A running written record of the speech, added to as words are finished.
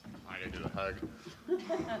hug.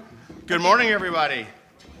 Good morning, everybody.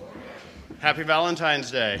 Happy Valentine's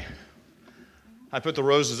Day. I put the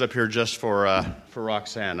roses up here just for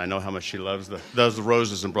Roxanne. I know how much she loves the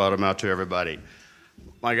roses and brought them out to everybody.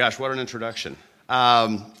 My gosh, what an introduction.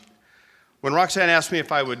 When Roxanne asked me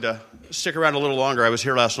if I would stick around a little longer, I was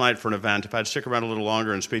here last night for an event. If I'd stick around a little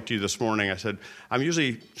longer and speak to you this morning, I said, I'm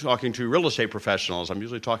usually talking to real estate professionals. I'm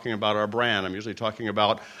usually talking about our brand. I'm usually talking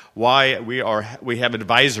about why we have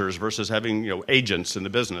advisors versus having agents in the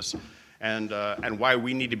business, and why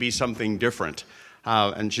we need to be something different.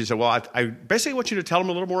 And she said, well, I basically want you to tell them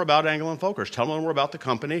a little more about Engel Völkers. Tell them a little more about the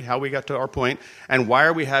company, how we got to our point, and why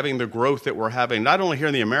are we having the growth that we're having, not only here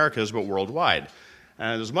in the Americas, but worldwide.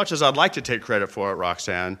 And as much as I'd like to take credit for it,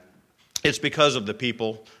 Roxanne, it's because of the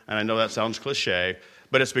people, and I know that sounds cliche,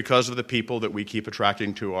 but it's because of the people that we keep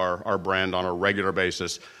attracting to our brand on a regular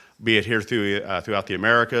basis, be it here throughout the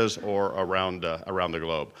Americas or around the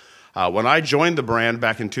globe. When I joined the brand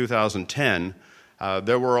back in 2010,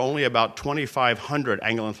 there were only about 2,500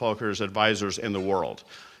 Engel Völkers advisors in the world.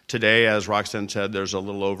 Today, as Roxanne said, there's a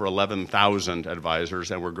little over 11,000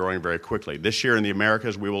 advisors, and we're growing very quickly. This year in the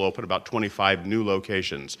Americas, we will open about 25 new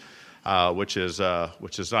locations, which is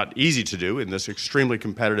not easy to do in this extremely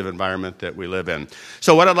competitive environment that we live in.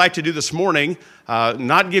 So what I'd like to do this morning,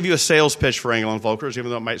 not give you a sales pitch for Engel Völkers,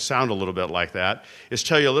 even though it might sound a little bit like that, is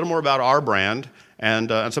tell you a little more about our brand and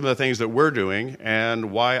some of the things that we're doing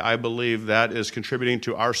and why I believe that is contributing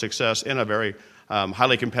to our success in a very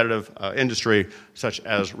highly competitive industry such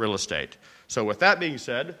as real estate. So with that being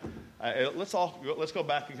said, let's go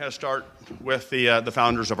back and kind of start with the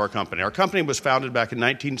founders of our company. Our company was founded back in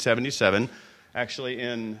 1977, actually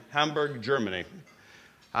in Hamburg, Germany.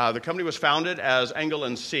 The company was founded as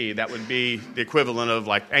Engel & C. That would be the equivalent of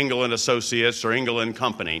like Engel & Associates or Engel &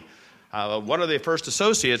 Company. One of the first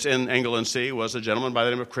associates in Engel & C. was a gentleman by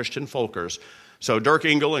the name of Christian Volkers. So Dirk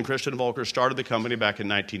Engel and Christian Volkers started the company back in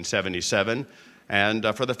 1977. And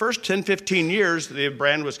for the first 10, 15 years, the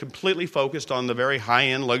brand was completely focused on the very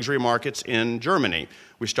high-end luxury markets in Germany.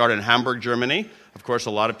 We started in Hamburg, Germany. Of course,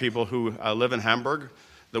 a lot of people who live in Hamburg,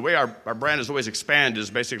 the way our brand has always expanded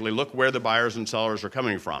is basically look where the buyers and sellers are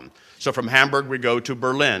coming from. So from Hamburg, we go to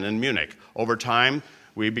Berlin and Munich. Over time,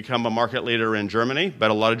 we become a market leader in Germany,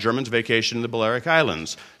 but a lot of Germans vacation in the Balearic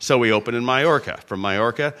Islands. So we open in Mallorca. From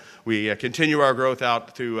Mallorca, we continue our growth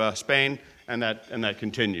out to Spain, and that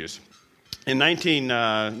continues. In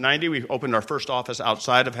 1990, we opened our first office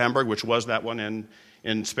outside of Hamburg, which was that one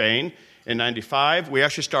in Spain. In 95, we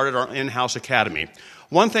actually started our in-house academy.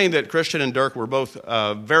 One thing that Christian and Dirk were both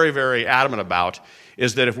very, very adamant about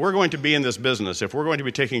is that if we're going to be in this business, if we're going to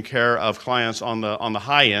be taking care of clients on the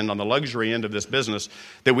high end, on the luxury end of this business,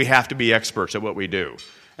 that we have to be experts at what we do.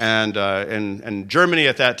 And in Germany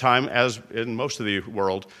at that time, as in most of the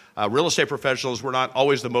world, real estate professionals were not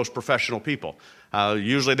always the most professional people.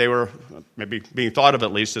 Usually they were, maybe being thought of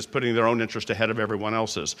at least, as putting their own interest ahead of everyone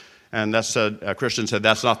else's. And Christian said,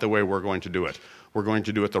 that's not the way we're going to do it. We're going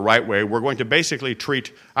to do it the right way. We're going to basically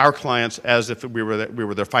treat our clients as if we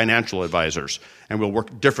were their financial advisors, and we'll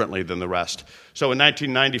work differently than the rest. So in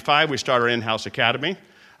 1995, we started our in-house academy.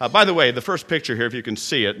 By the way, the first picture here, if you can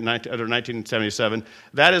see it, under 1977,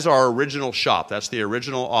 that is our original shop. That's the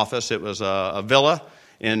original office. It was a villa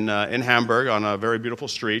in Hamburg on a very beautiful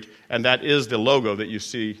street, and that is the logo that you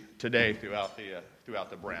see today throughout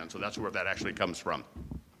the brand. So that's where that actually comes from.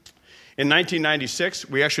 In 1996,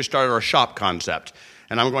 we actually started our shop concept,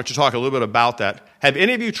 and I'm going to talk a little bit about that. Have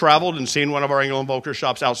any of you traveled and seen one of our Engel Völkers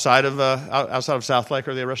shops outside of South Lake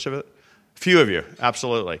or the rest of it? Few of you,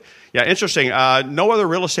 absolutely. Yeah, interesting. No other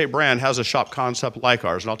real estate brand has a shop concept like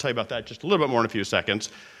ours, and I'll tell you about that just a little bit more in a few seconds.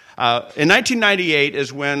 In 1998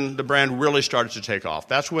 is when the brand really started to take off.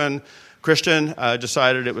 That's when Christian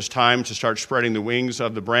decided it was time to start spreading the wings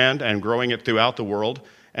of the brand and growing it throughout the world,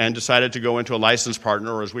 and decided to go into a licensed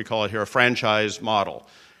partner, or as we call it here, a franchise model.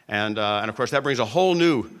 And of course, that brings a whole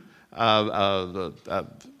new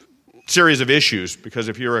series of issues, because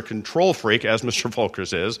if you're a control freak, as Mr.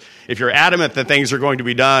 Volkers is, if you're adamant that things are going to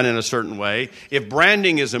be done in a certain way, if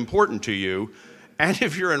branding is important to you, and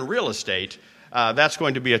if you're in real estate, that's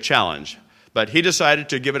going to be a challenge. But he decided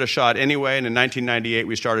to give it a shot anyway, and in 1998,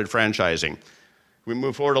 we started franchising. We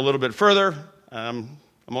move forward a little bit further.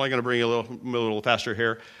 I'm only going to bring you a little faster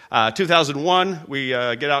here. 2001, we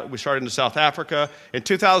started into South Africa. In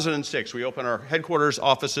 2006, we opened our headquarters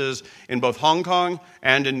offices in both Hong Kong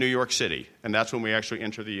and in New York City, and that's when we actually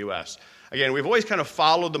entered the U.S. Again, we've always kind of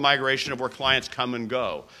followed the migration of where clients come and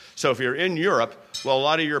go. So if you're in Europe, well, a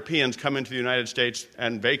lot of Europeans come into the United States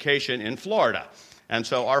and vacation in Florida. And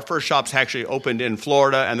so our first shops actually opened in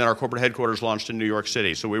Florida, and then our corporate headquarters launched in New York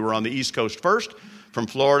City. So we were on the East Coast first. From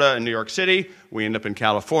Florida and New York City, we end up in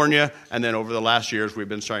California, and then over the last years, we've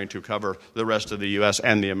been starting to cover the rest of the U.S.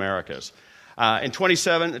 and the Americas. In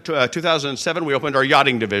 2007, we opened our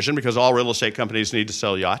yachting division because all real estate companies need to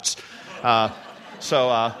sell yachts. And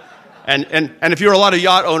if you're a lot of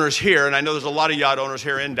yacht owners here, and I know there's a lot of yacht owners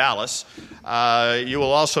here in Dallas, you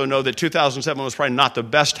will also know that 2007 was probably not the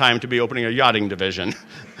best time to be opening a yachting division.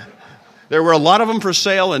 There were a lot of them for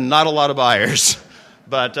sale and not a lot of buyers.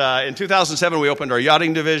 But in 2007, we opened our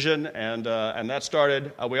yachting division, and that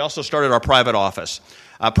started. We also started our private office.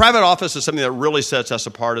 Private office is something that really sets us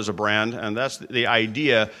apart as a brand, and that's the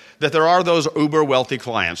idea that there are those uber wealthy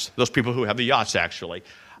clients, those people who have the yachts actually,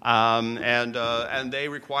 and they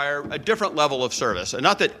require a different level of service. And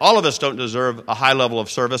not that all of us don't deserve a high level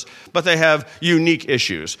of service, but they have unique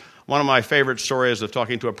issues. One of my favorite stories of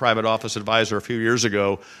talking to a private office advisor a few years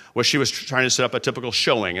ago was she was trying to set up a typical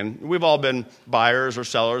showing. And we've all been buyers or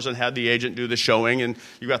sellers and had the agent do the showing, and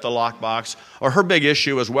you got the lockbox. Or her big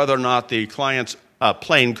issue was whether or not the client's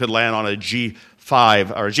plane could land on a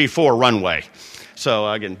G5 or a G4 runway. So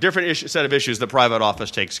again, different set of issues the private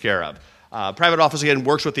office takes care of. Private office, again,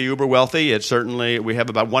 works with the uber wealthy. We have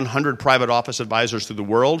about 100 private office advisors through the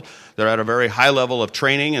world. They're at a very high level of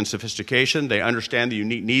training and sophistication. They understand the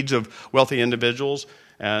unique needs of wealthy individuals.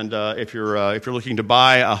 And if you're looking to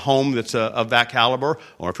buy a home that's of that caliber,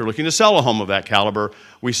 or if you're looking to sell a home of that caliber,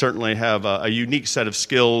 we certainly have a unique set of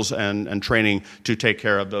skills and training to take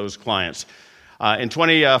care of those clients. In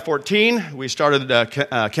 2014, we started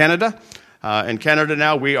Canada. In Canada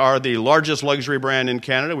now, we are the largest luxury brand in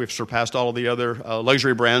Canada. We've surpassed all of the other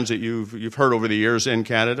luxury brands that you've heard over the years in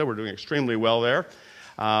Canada. We're doing extremely well there.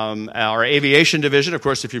 Our aviation division, of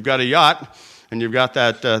course, if you've got a yacht and you've got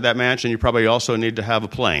that mansion, you probably also need to have a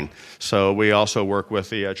plane. So we also work with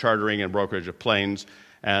the chartering and brokerage of planes,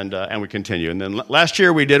 and we continue. And then last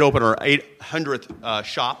year, we did open our 800th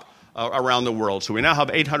shop around the world. So we now have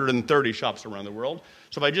 830 shops around the world.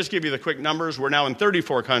 So if I just give you the quick numbers, we're now in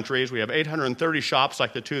 34 countries. We have 830 shops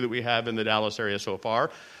like the two that we have in the Dallas area so far.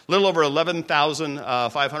 A little over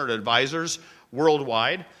 11,500 advisors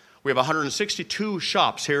worldwide. We have 162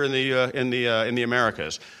 shops here in the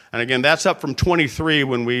Americas. And again, that's up from 23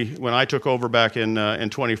 when I took over back in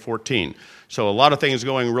 2014. So a lot of things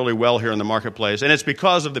going really well here in the marketplace. And it's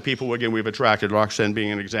because of the people, again, we've attracted, Roxanne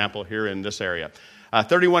being an example here in this area.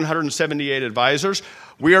 3,178 advisors.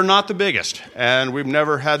 We are not the biggest, and we've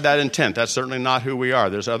never had that intent. That's certainly not who we are.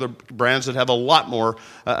 There's other brands that have a lot more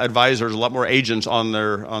advisors, a lot more agents on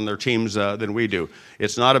their teams than we do.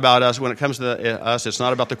 It's not about us. When it comes to us, it's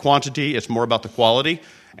not about the quantity. It's more about the quality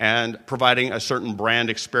and providing a certain brand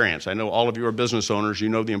experience. I know all of you are business owners. You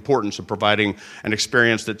know the importance of providing an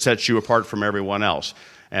experience that sets you apart from everyone else.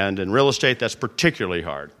 And in real estate, that's particularly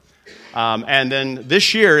hard. And then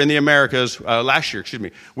this year in the Americas, last year,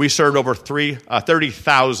 we served over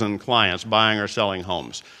 30,000 clients buying or selling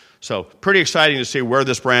homes. So pretty exciting to see where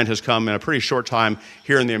this brand has come in a pretty short time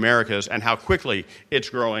here in the Americas and how quickly it's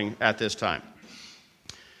growing at this time.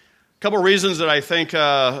 A couple of reasons that I think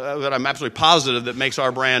that I'm absolutely positive that makes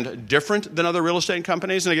our brand different than other real estate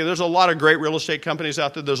companies. And again, there's a lot of great real estate companies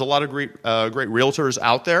out there. There's a lot of great realtors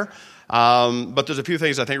out there. But there's a few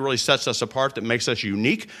things I think really sets us apart that makes us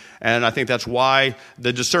unique, and I think that's why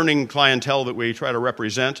the discerning clientele that we try to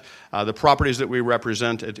represent, the properties that we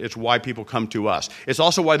represent, it's why people come to us. It's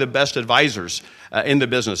also why the best advisors in the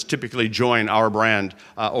business typically join our brand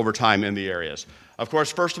over time in the areas. Of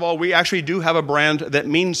course, first of all, we actually do have a brand that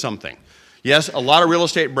means something. Yes, a lot of real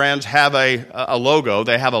estate brands have a logo,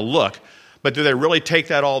 they have a look, but do they really take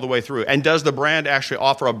that all the way through? And does the brand actually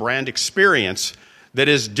offer a brand experience that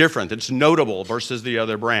is different, that's notable versus the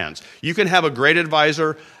other brands? You can have a great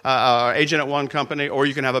advisor, agent at one company, or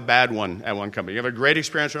you can have a bad one at one company. You have a great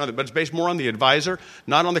experience or another, but it's based more on the advisor,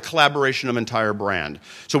 not on the collaboration of entire brand.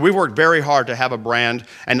 So we've worked very hard to have a brand,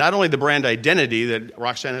 and not only the brand identity that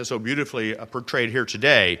Roxanne has so beautifully portrayed here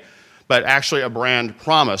today, but actually a brand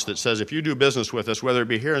promise that says if you do business with us, whether it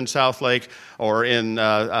be here in South Lake or in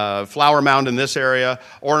Flower Mound in this area,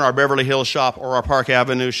 or in our Beverly Hills shop, or our Park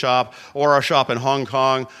Avenue shop, or our shop in Hong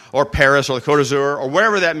Kong, or Paris, or the Côte d'Azur, or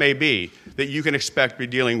wherever that may be, that you can expect to be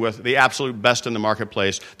dealing with the absolute best in the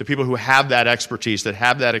marketplace, the people who have that expertise, that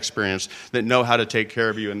have that experience, that know how to take care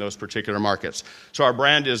of you in those particular markets. So our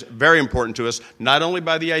brand is very important to us, not only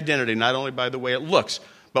by the identity, not only by the way it looks,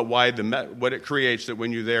 but what it creates, that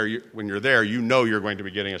when you're there, you know you're going to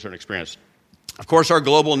be getting a certain experience. Of course, our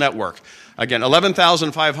global network. Again,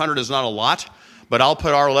 11,500 is not a lot, but I'll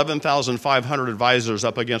put our 11,500 advisors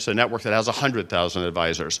up against a network that has 100,000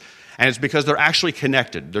 advisors. And it's because they're actually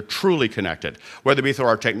connected. They're truly connected. Whether it be through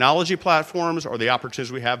our technology platforms or the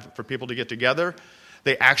opportunities we have for people to get together,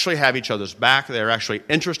 they actually have each other's back. They're actually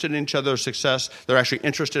interested in each other's success. They're actually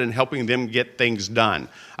interested in helping them get things done.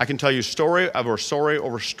 I can tell you story over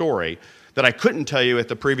story that I couldn't tell you at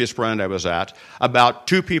the previous brand I was at about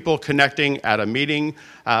two people connecting at a meeting,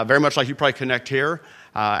 very much like you probably connect here,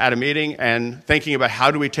 at a meeting and thinking about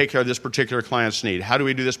how do we take care of this particular client's need? How do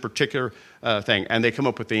we do this particular thing? And they come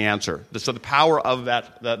up with the answer. So the power of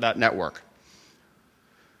that network.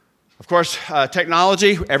 Of course,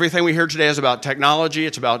 technology, everything we hear today is about technology.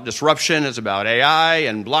 It's about disruption. It's about AI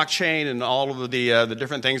and blockchain and all of the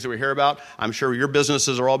different things that we hear about. I'm sure your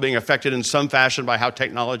businesses are all being affected in some fashion by how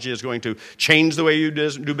technology is going to change the way you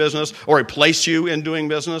do business or replace you in doing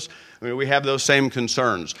business. I mean, we have those same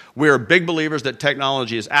concerns. We are big believers that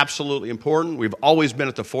technology is absolutely important. We've always been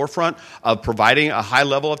at the forefront of providing a high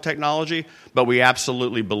level of technology, but we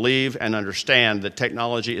absolutely believe and understand that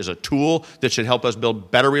technology is a tool that should help us build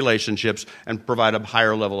better relationships and provide a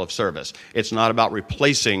higher level of service. It's not about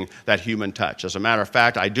replacing that human touch. As a matter of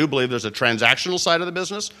fact, I do believe there's a transactional side of the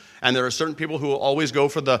business, and there are certain people who will always go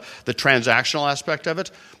for the transactional aspect of it,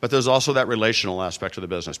 but there's also that relational aspect of the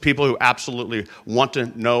business. People who absolutely want to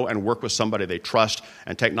know and work with somebody they trust,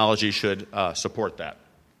 and technology should support that.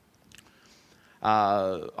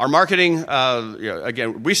 Our marketing,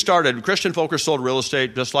 again, we started, Christian Volkers sold real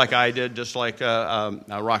estate just like I did, just like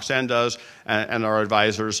Roxanne does, and our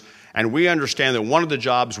advisors. And we understand that one of the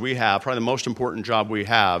jobs we have, probably the most important job we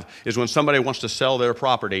have, is when somebody wants to sell their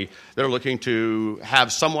property, they're looking to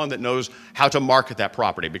have someone that knows how to market that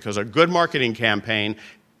property, because a good marketing campaign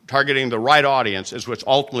targeting the right audience is what's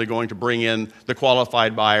ultimately going to bring in the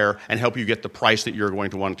qualified buyer and help you get the price that you're going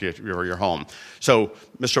to want to get for your home. So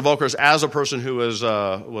Mr. Volkers, as a person who was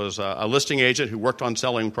a listing agent who worked on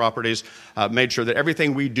selling properties, made sure that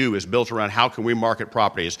everything we do is built around how can we market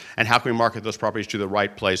properties and how can we market those properties to the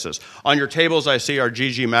right places. On your tables, I see our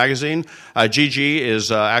GG magazine. GG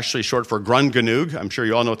is actually short for Grungenoog. I'm sure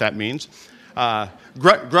you all know what that means.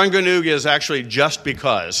 Grungenoog is actually just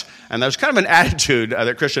because, and there's kind of an attitude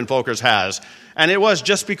that Christian Volkers has, and it was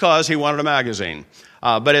just because he wanted a magazine.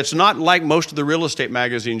 But it's not like most of the real estate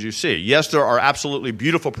magazines you see. Yes, there are absolutely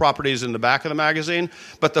beautiful properties in the back of the magazine,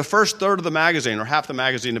 but the first third of the magazine, or half the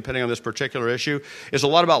magazine, depending on this particular issue, is a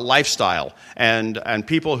lot about lifestyle and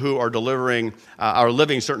people who are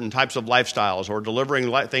living certain types of lifestyles or delivering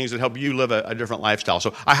things that help you live a different lifestyle.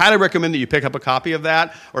 So I highly recommend that you pick up a copy of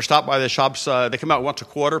that or stop by the shops. They come out once a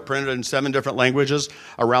quarter, printed in 7 different languages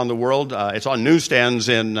around the world. It's on newsstands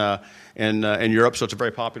in Europe, so it's a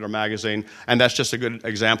very popular magazine, and that's just a good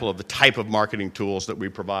example of the type of marketing tools that we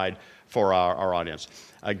provide for our audience.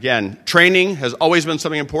 Again, training has always been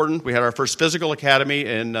something important. We had our first physical academy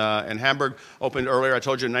in Hamburg, opened earlier, I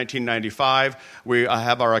told you, in 1995. We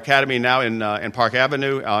have our academy now in Park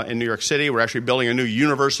Avenue in New York City. We're actually building a new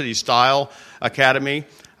university-style academy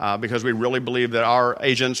because we really believe that our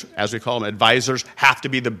agents, as we call them, advisors, have to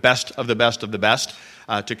be the best of the best of the best.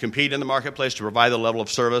 To compete in the marketplace, to provide the level of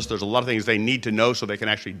service. There's a lot of things they need to know so they can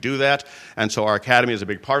actually do that. And so our academy is a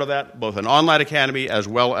big part of that, both an online academy as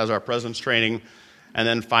well as our presence training. And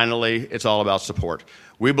then finally, it's all about support.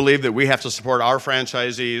 We believe that we have to support our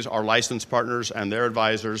franchisees, our licensed partners, and their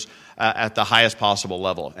advisors at the highest possible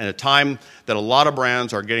level. And at a time that a lot of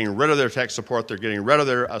brands are getting rid of their tech support, they're getting rid of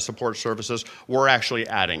their support services, we're actually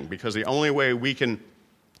adding, because the only way we can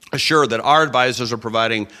assure that our advisors are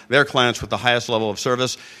providing their clients with the highest level of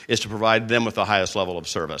service is to provide them with the highest level of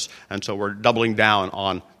service. And so we're doubling down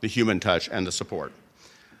on the human touch and the support.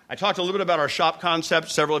 I talked a little bit about our shop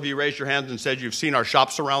concept. Several of you raised your hands and said you've seen our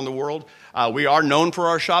shops around the world. We are known for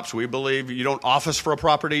our shops. We believe you don't office for a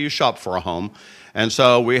property, you shop for a home. And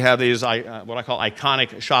so we have these, what I call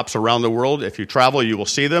iconic shops around the world. If you travel, you will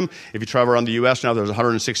see them. If you travel around the U.S. now, there's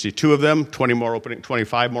 162 of them,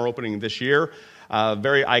 25 more opening this year.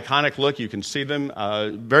 Very iconic look. You can see them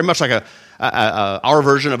very much like our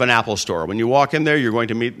version of an Apple store. When you walk in there, you're going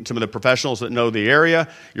to meet some of the professionals that know the area.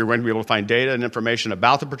 You're going to be able to find data and information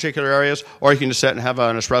about the particular areas, or you can just sit and have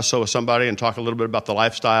an espresso with somebody and talk a little bit about the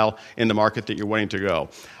lifestyle in the market that you're wanting to go.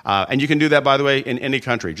 And you can do that, by the way, in any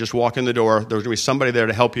country. Just walk in the door. There's going to be somebody there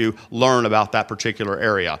to help you learn about that particular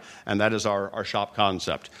area, and that is our shop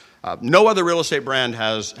concept. No other real estate brand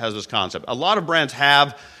has this concept. A lot of brands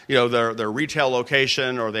have their retail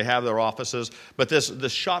location or they have their offices, but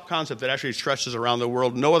this shop concept that actually stretches around the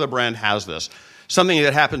world, no other brand has this. Something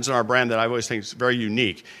that happens in our brand that I always think is very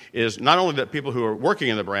unique is not only that people who are working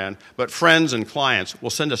in the brand, but friends and clients will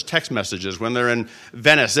send us text messages when they're in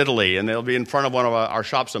Venice, Italy, and they'll be in front of one of our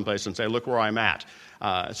shops someplace and say, look where I'm at.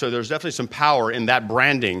 So there's definitely some power in that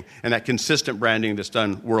branding and that consistent branding that's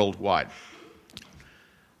done worldwide.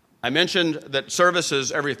 I mentioned that service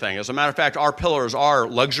is everything. As a matter of fact, our pillars are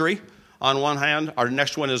luxury on one hand. Our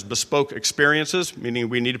next one is bespoke experiences, meaning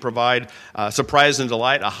we need to provide surprise and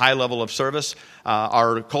delight, a high level of service.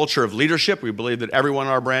 Our culture of leadership, we believe that everyone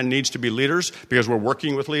in our brand needs to be leaders because we're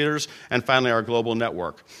working with leaders. And finally, our global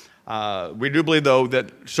network. We do believe, though,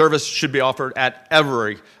 that service should be offered at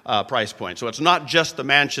every price point. So it's not just the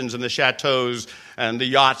mansions and the chateaus and the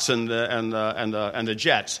yachts and the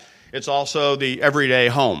jets. It's also the everyday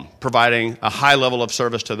home, providing a high level of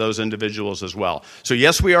service to those individuals as well. So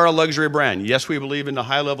yes, we are a luxury brand. Yes, we believe in a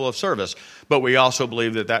high level of service, but we also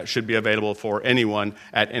believe that that should be available for anyone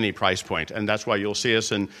at any price point. And that's why you'll see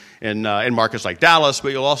us in markets like Dallas,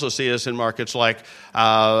 but you'll also see us in markets like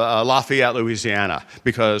Lafayette, Louisiana,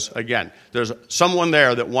 because, again, there's someone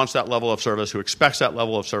there that wants that level of service, who expects that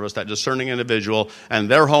level of service, that discerning individual, and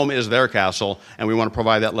their home is their castle, and we want to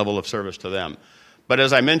provide that level of service to them. But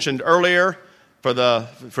as I mentioned earlier, for the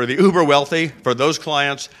uber wealthy, for those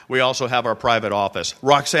clients, we also have our private office.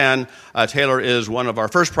 Roxanne Taylor is one of our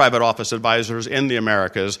first private office advisors in the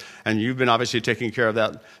Americas, and you've been obviously taking care of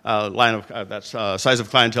that size of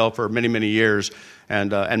clientele for many, many years.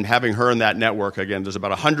 And having her in that network, again, there's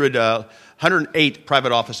about 108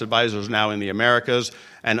 private office advisors now in the Americas,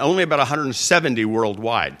 and only about 170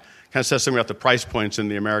 worldwide. Kind of says something about the price points in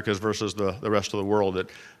the Americas versus the rest of the world. That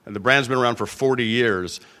the brand's been around for 40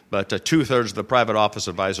 years, but 2/3 of the private office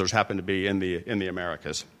advisors happen to be in the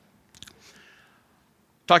Americas.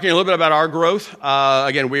 Talking a little bit about our growth.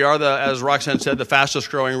 Again, we are, as Roxanne said, the fastest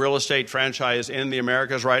growing real estate franchise in the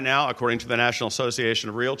Americas right now, according to the National Association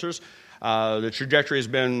of Realtors. The trajectory has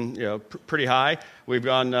been pretty high. We've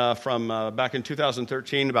gone from back in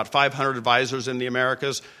 2013, about 500 advisors in the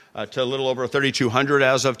Americas, to a little over 3,200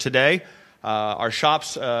 as of today. Our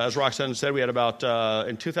shops, as Roxanne said, we had about,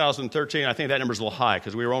 in 2013, I think that number's a little high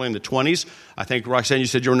because we were only in the 20s. I think, Roxanne, you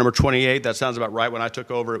said you were number 28. That sounds about right. When I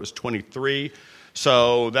took over, it was 23.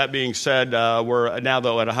 So that being said, we're now,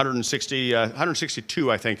 though, at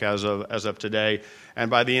 162, I think, as of today. And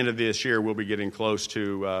by the end of this year, we'll be getting close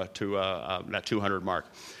to that 200 mark.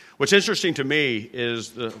 What's interesting to me is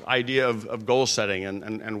the idea of goal setting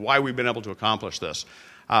and why we've been able to accomplish this.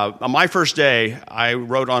 On my first day, I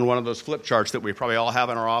wrote on one of those flip charts that we probably all have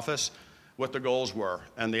in our office what the goals were.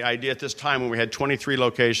 And the idea at this time, when we had 23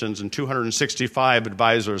 locations and 265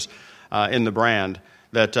 advisors in the brand,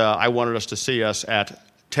 that I wanted us to see us at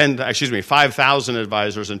 5,000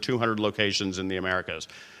 advisors and 200 locations in the Americas.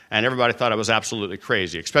 And everybody thought it was absolutely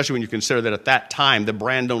crazy, especially when you consider that at that time, the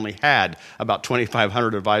brand only had about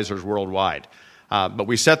 2,500 advisors worldwide. But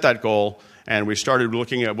we set that goal, and we started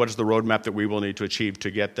looking at what is the roadmap that we will need to achieve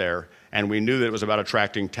to get there. And we knew that it was about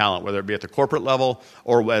attracting talent, whether it be at the corporate level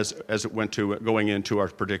or as it went to going into our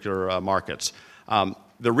particular markets.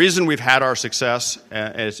 The reason we've had our success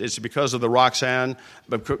is because of Roxanne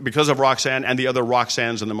and the other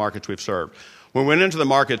Roxannes in the markets we've served. When we went into the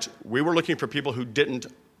markets, we were looking for people who didn't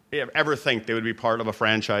ever think they would be part of a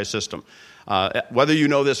franchise system. Whether you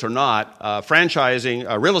know this or not,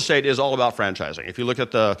 franchising, real estate is all about franchising. If you look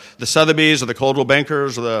at the Sotheby's or the Coldwell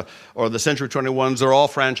Bankers or the Century 21s, they're all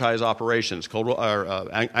franchise operations.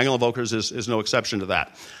 Engel Völkers is no exception to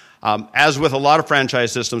that. As with a lot of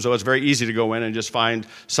franchise systems, though, it's very easy to go in and just find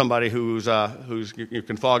somebody who's you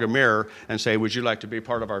can fog a mirror and say, would you like to be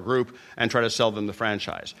part of our group, and try to sell them the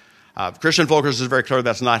franchise. Christian Volkers is very clear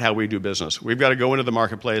that's not how we do business. We've got to go into the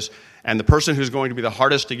marketplace, and the person who's going to be the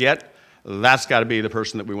hardest to get, that's got to be the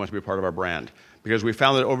person that we want to be part of our brand. Because we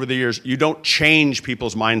found that over the years, you don't change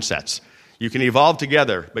people's mindsets. You can evolve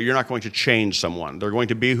together, but you're not going to change someone. They're going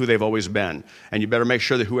to be who they've always been, and you better make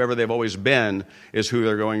sure that whoever they've always been is who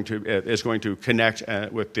they're going to connect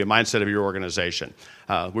with the mindset of your organization.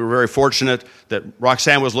 We were very fortunate that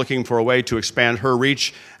Roxanne was looking for a way to expand her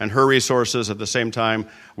reach and her resources. At the same time,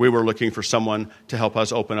 we were looking for someone to help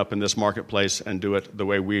us open up in this marketplace and do it the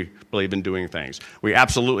way we believe in doing things. We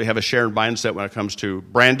absolutely have a shared mindset when it comes to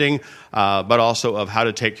branding, but also of how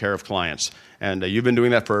to take care of clients. And you've been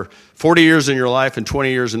doing that for 40 years in your life and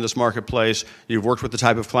 20 years in this marketplace. You've worked with the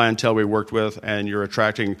type of clientele we worked with, and you're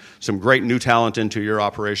attracting some great new talent into your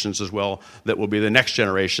operations as well that will be the next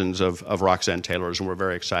generations of Roxanne Taylors, and we're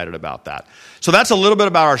very excited about that. So that's a little bit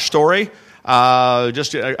about our story.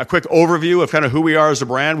 Just a quick overview of kind of who we are as a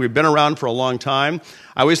brand. We've been around for a long time.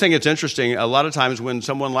 I always think it's interesting. A lot of times when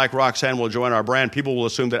someone like Roxanne will join our brand, people will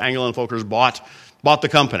assume that Engel Völkers bought the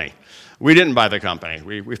company. We didn't buy the company.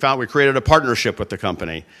 We created a partnership with the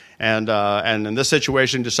company, and in this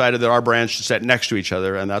situation decided that our brands should sit next to each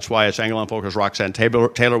other, and that's why it's Engel Völkers Roxanne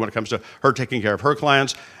Taylor when it comes to her taking care of her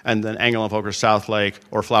clients, and then Engel Völkers South Lake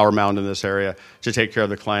or Flower Mound in this area to take care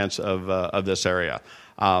of the clients of this area.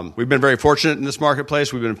 We've been very fortunate in this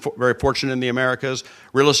marketplace. We've been very fortunate in the Americas.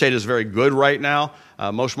 Real estate is very good right now.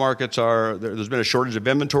 Most markets there's been a shortage of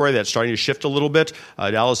inventory that's starting to shift a little bit.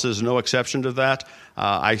 Dallas is no exception to that.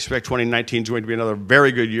 I expect 2019 is going to be another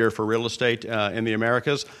very good year for real estate in the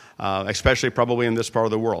Americas, especially probably in this part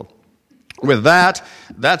of the world. With that,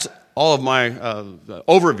 that's all of my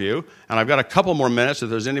overview, and I've got a couple more minutes if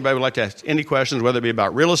there's anybody who would like to ask any questions, whether it be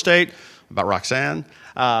about real estate, about Roxanne,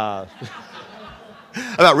 about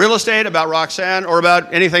real estate, about Roxanne, or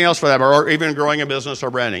about anything else for that, or even growing a business or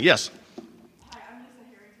branding. Yes? Hi, I'm Lisa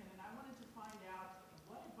Harrington, and I wanted to find out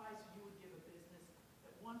what advice you would give a business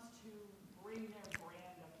that wants to bring their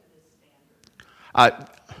brand up to this standard.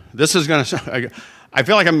 This is going to, I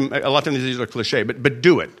feel like a lot of these are cliche, but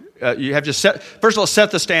do it. You have to first of all,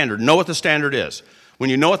 set the standard. Know what the standard is. When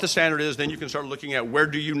you know what the standard is, then you can start looking at where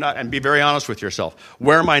do you not, and be very honest with yourself.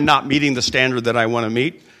 Where am I not meeting the standard that I want to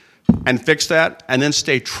meet? And fix that, and then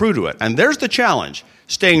stay true to it. And there's the challenge,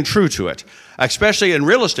 staying true to it. Especially in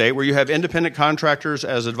real estate, where you have independent contractors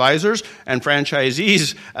as advisors and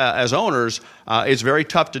franchisees as owners, it's very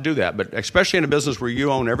tough to do that. But especially in a business where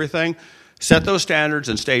you own everything, set those standards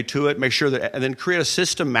and stay to it. Make sure that, and then create a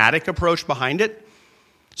systematic approach behind it.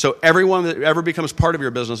 So everyone that ever becomes part of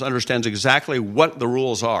your business understands exactly what the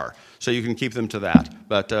rules are, so you can keep them to that.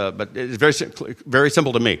 But it's very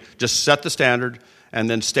simple to me. Just set the standard and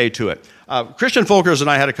then stay to it. Christian Volkers and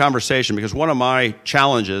I had a conversation because one of my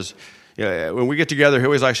challenges, when we get together, he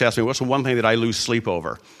always likes to ask me, what's the one thing that I lose sleep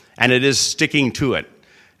over? And it is sticking to it.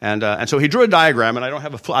 And so he drew a diagram, and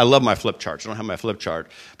I love my flip charts. I don't have my flip chart.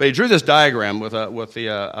 But he drew this diagram with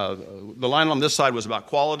the line on this side was about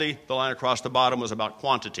quality, the line across the bottom was about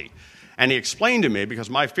quantity. And he explained to me, because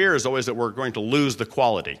my fear is always that we're going to lose the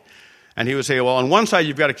quality. And he would say, well, on one side,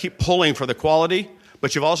 you've got to keep pulling for the quality,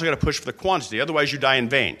 but you've also got to push for the quantity. Otherwise, you die in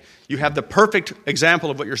vain. You have the perfect example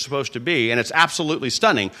of what you're supposed to be, and it's absolutely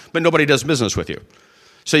stunning, but nobody does business with you.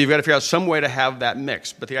 So you've got to figure out some way to have that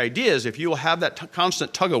mix. But the idea is if you will have that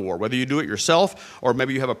constant tug-of-war, whether you do it yourself or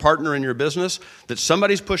maybe you have a partner in your business, that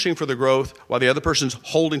somebody's pushing for the growth while the other person's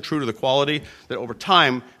holding true to the quality, that over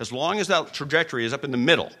time, as long as that trajectory is up in the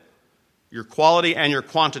middle, your quality and your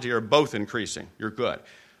quantity are both increasing. You're good.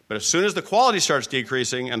 But as soon as the quality starts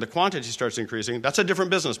decreasing and the quantity starts increasing, that's a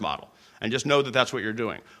different business model. And just know that that's what you're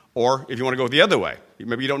doing. Or if you want to go the other way,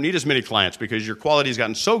 maybe you don't need as many clients because your quality's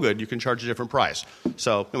gotten so good you can charge a different price.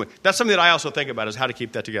 So anyway, that's something that I also think about, is how to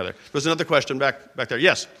keep that together. There's another question back there.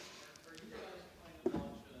 Yes? Are you guys planning to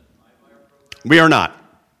launch an iBuyer program? We are not.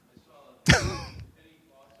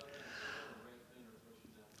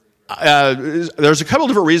 There's a couple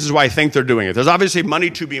different reasons why I think they're doing it. There's obviously money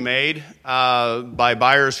to be made by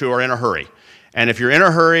buyers who are in a hurry. And if you're in a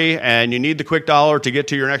hurry and you need the quick dollar to get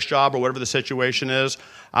to your next job or whatever the situation is,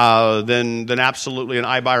 then absolutely an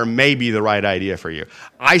iBuyer may be the right idea for you.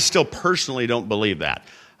 I still personally don't believe that.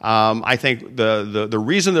 I think the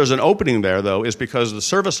reason there's an opening there, though, is because the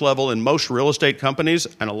service level in most real estate companies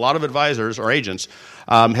and a lot of advisors or agents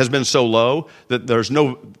has been so low that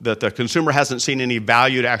that the consumer hasn't seen any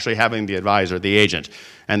value to actually having the advisor, the agent.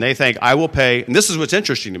 And they think, I will pay, and this is what's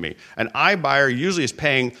interesting to me, an iBuyer usually is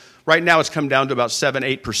paying, right now it's come down to about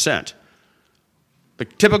 7-8%. The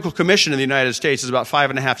typical commission in the United States is about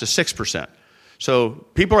 5.5 to 6%. So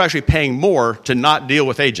people are actually paying more to not deal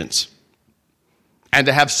with agents and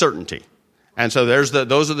to have certainty. And so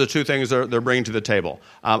those are the two things they're bringing to the table.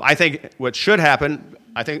 I think what should happen,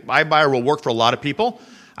 I think iBuyer will work for a lot of people.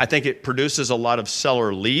 I think it produces a lot of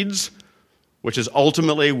seller leads, which is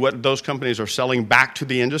ultimately what those companies are selling back to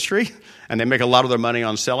the industry, and they make a lot of their money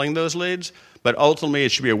on selling those leads. But ultimately,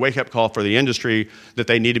 it should be a wake-up call for the industry that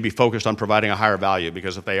they need to be focused on providing a higher value,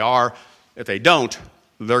 because if they don't,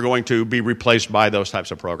 they're going to be replaced by those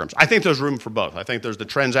types of programs. I think there's room for both. I think there's the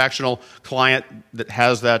transactional client that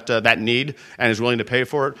has that need and is willing to pay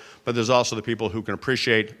for it, but there's also the people who can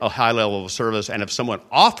appreciate a high level of service, and if someone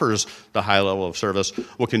offers the high level of service,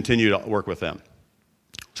 we'll continue to work with them.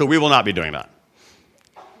 So we will not be doing that.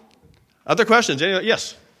 Other questions?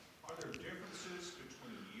 Yes? Are there differences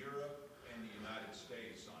between Europe and the United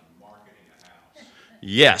States on marketing a house?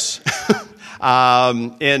 Yes.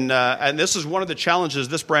 And this is one of the challenges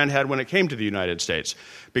this brand had when it came to the United States.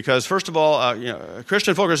 Because first of all,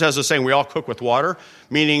 Christian Volkers has this saying, we all cook with water,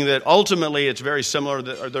 meaning that ultimately it's very similar.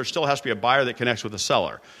 There still has to be a buyer that connects with a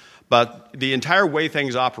seller. But the entire way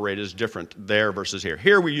things operate is different there versus here.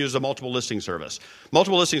 Here we use a multiple listing service.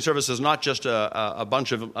 Multiple listing service is not just a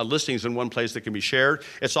bunch of listings in one place that can be shared.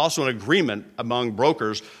 It's also an agreement among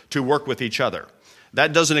brokers to work with each other.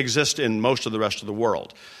 That doesn't exist in most of the rest of the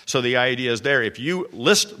world. So the idea is there, if you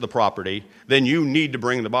list the property, then you need to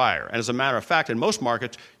bring the buyer. And as a matter of fact, in most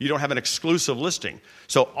markets, you don't have an exclusive listing.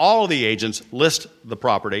 So all of the agents list the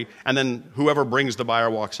property, and then whoever brings the buyer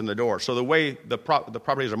walks in the door. So the way the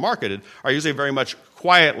properties are marketed are usually very much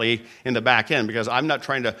quietly in the back end, because I'm not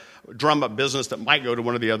trying to drum up business that might go to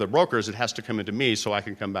one of the other brokers. It has to come into me so I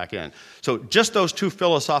can come back in. So just those two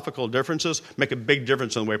philosophical differences make a big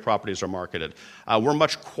difference in the way properties are marketed. We're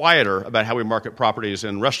much quieter about how we market properties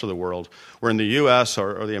in the rest of the world. Where in the U.S.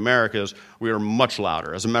 or the Americas, we are much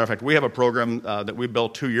louder. As a matter of fact, we have a program that we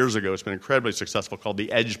built 2 years ago. It's been incredibly successful, called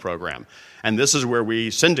the EDGE program. And this is where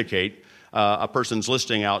we syndicate a person's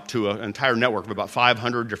listing out to an entire network of about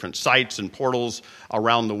 500 different sites and portals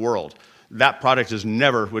around the world. That product would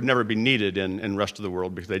never be needed in the rest of the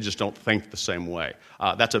world because they just don't think the same way.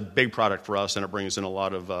 That's a big product for us, and it brings in a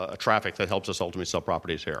lot of traffic that helps us ultimately sell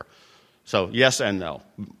properties here. So yes and no,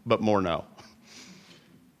 but more no.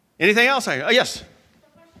 Anything else? Yes? The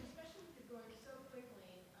question, especially with it growing so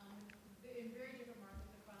quickly in very different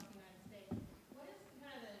markets across the United States, what is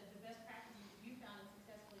kind of the best practices you found in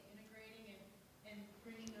successfully integrating and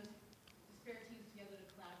bringing those disparate teams together to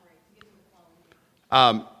collaborate to get to the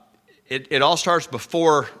quality? It all starts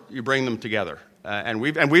before you bring them together, and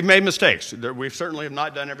we've made mistakes. We certainly have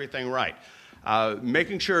not done everything right.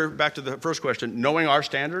 Making sure, back to the first question, knowing our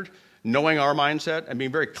standard, knowing our mindset, and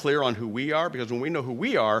being very clear on who we are, because when we know who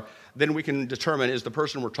we are, then we can determine, is the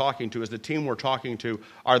person we're talking to, is the team we're talking to,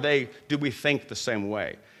 do we think the same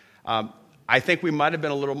way? I think we might have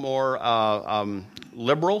been a little more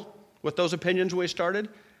liberal with those opinions when we started,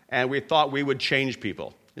 and we thought we would change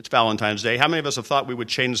people. It's Valentine's Day. How many of us have thought we would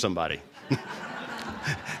change somebody?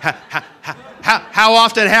 How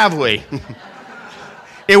often have we?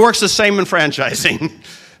 It works the same in franchising.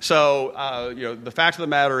 So, the fact of the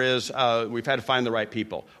matter is we've had to find the right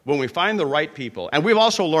people. When we find the right people, and we've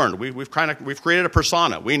also learned, we've created a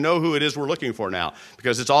persona. We know who it is we're looking for now,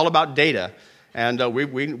 because it's all about data. And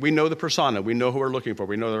we know the persona. We know who we're looking for.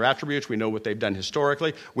 We know their attributes. We know what they've done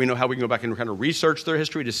historically. We know how we can go back and kind of research their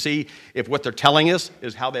history to see if what they're telling us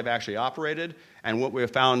is how they've actually operated. And what we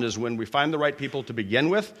have found is when we find the right people to begin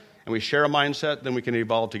with and we share a mindset, then we can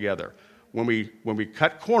evolve together. When we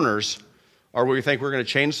cut corners or when we think we're going to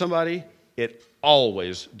change somebody, it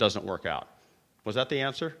always doesn't work out. Was that the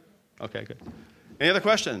answer? Okay, good. Any other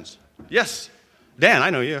questions? Yes. Dan, I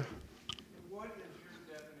know you.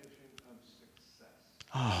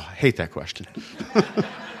 Oh, I hate that question.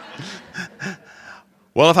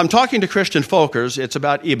 Well, if I'm talking to Christian Volkers, it's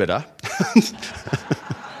about EBITDA.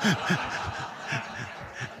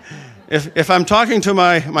 If I'm talking to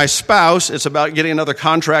my spouse, it's about getting another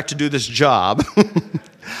contract to do this job.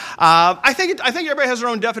 I think everybody has their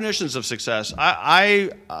own definitions of success. I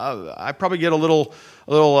probably get a little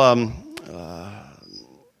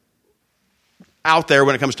out there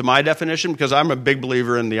when it comes to my definition, because I'm a big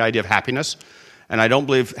believer in the idea of happiness. And I don't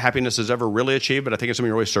believe happiness is ever really achieved, but I think it's something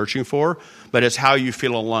you're always searching for. But it's how you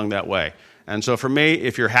feel along that way. And so for me,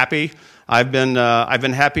 if you're happy, I've been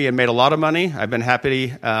happy and made a lot of money. I've been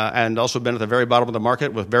happy and also been at the very bottom of the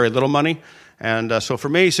market with very little money. And so for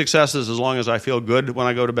me, success is as long as I feel good when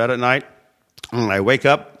I go to bed at night. When I wake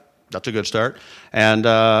up, that's a good start. And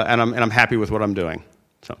I'm happy with what I'm doing.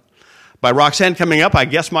 So, by Roxanne coming up, I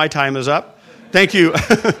guess my time is up. Thank you.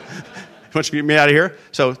 Wants to get me out of here.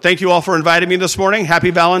 So thank you all for inviting me this morning.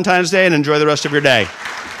 Happy Valentine's Day, and enjoy the rest of your day.